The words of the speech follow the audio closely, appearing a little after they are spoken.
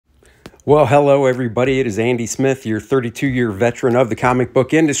Well, hello everybody. It is Andy Smith, your 32-year veteran of the comic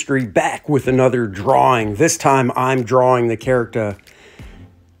book industry, back with another drawing. This time I'm drawing the character,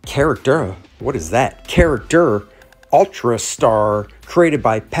 what is that? Character Ultra Star, created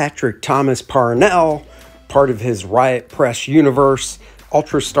by Patrick Thomas Parnell, part of his Riot Press universe.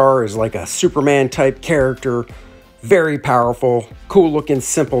 Ultra Star is like a Superman type character, very powerful, cool looking,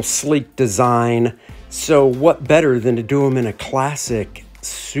 simple, sleek design. So what better than to do him in a classic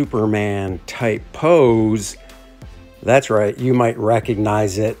Superman type pose? That's right, you might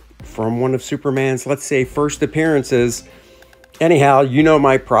recognize it from one of Superman's, let's say, first appearances. Anyhow, you know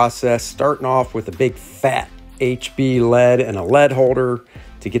my process, starting off with a big fat HB lead and a lead holder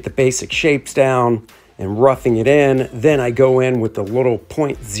to get the basic shapes down and roughing it in. Then I go in with the little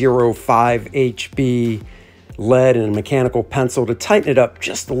 0.05 HB lead and a mechanical pencil to tighten it up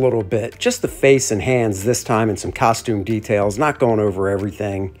just a little bit, just the face and hands this time, and some costume details, not going over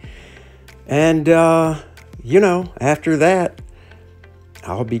everything. And you know, after that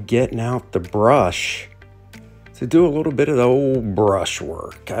I'll be getting out the brush to do a little bit of the old brush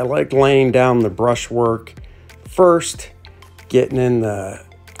work. I like laying down the brush work first, getting in the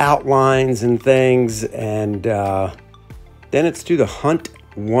outlines and things, and then it's to the Hunt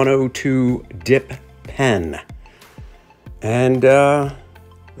 102 dip pen. And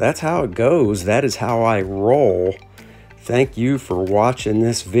that's how it goes. That is how I roll. Thank you for watching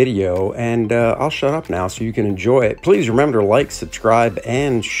this video, and I'll shut up now so you can enjoy it. Please remember to like, subscribe,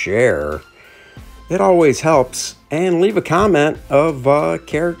 and share. It always helps. And leave a comment of a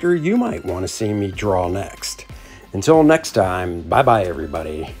character you might want to see me draw next. Until next time, bye-bye,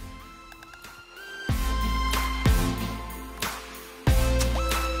 everybody.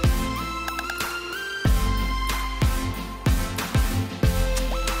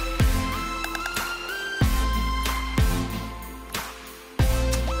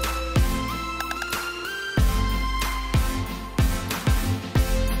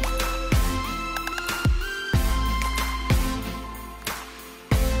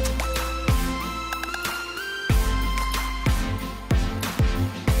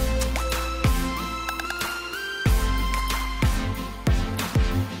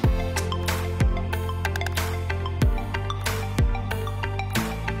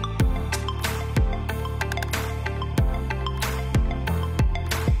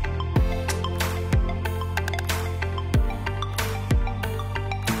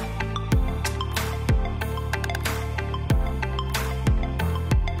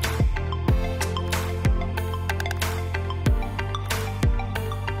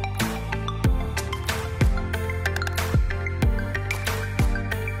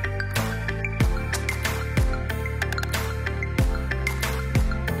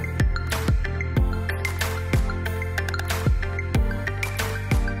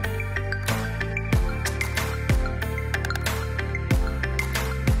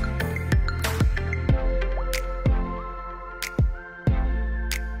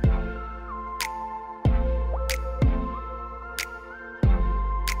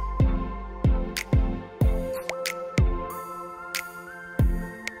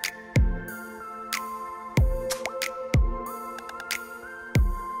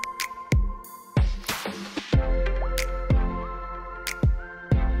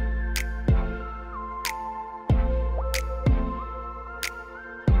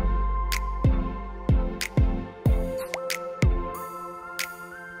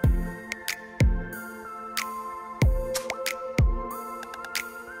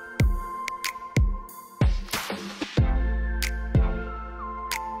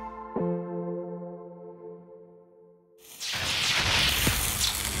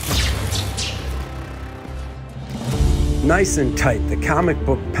 Nice and tight, the comic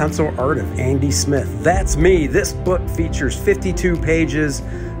book pencil art of Andy Smith. That's me. This book features 52 pages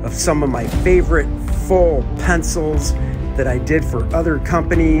of some of my favorite full pencils that I did for other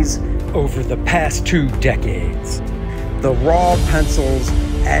companies over the past 2 decades. The raw pencils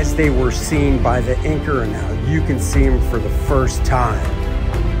as they were seen by the inker, and now you can see them for the first time.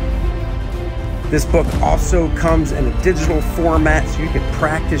 This book also comes in a digital format so you can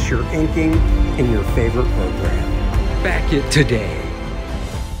practice your inking in your favorite program. Back it today.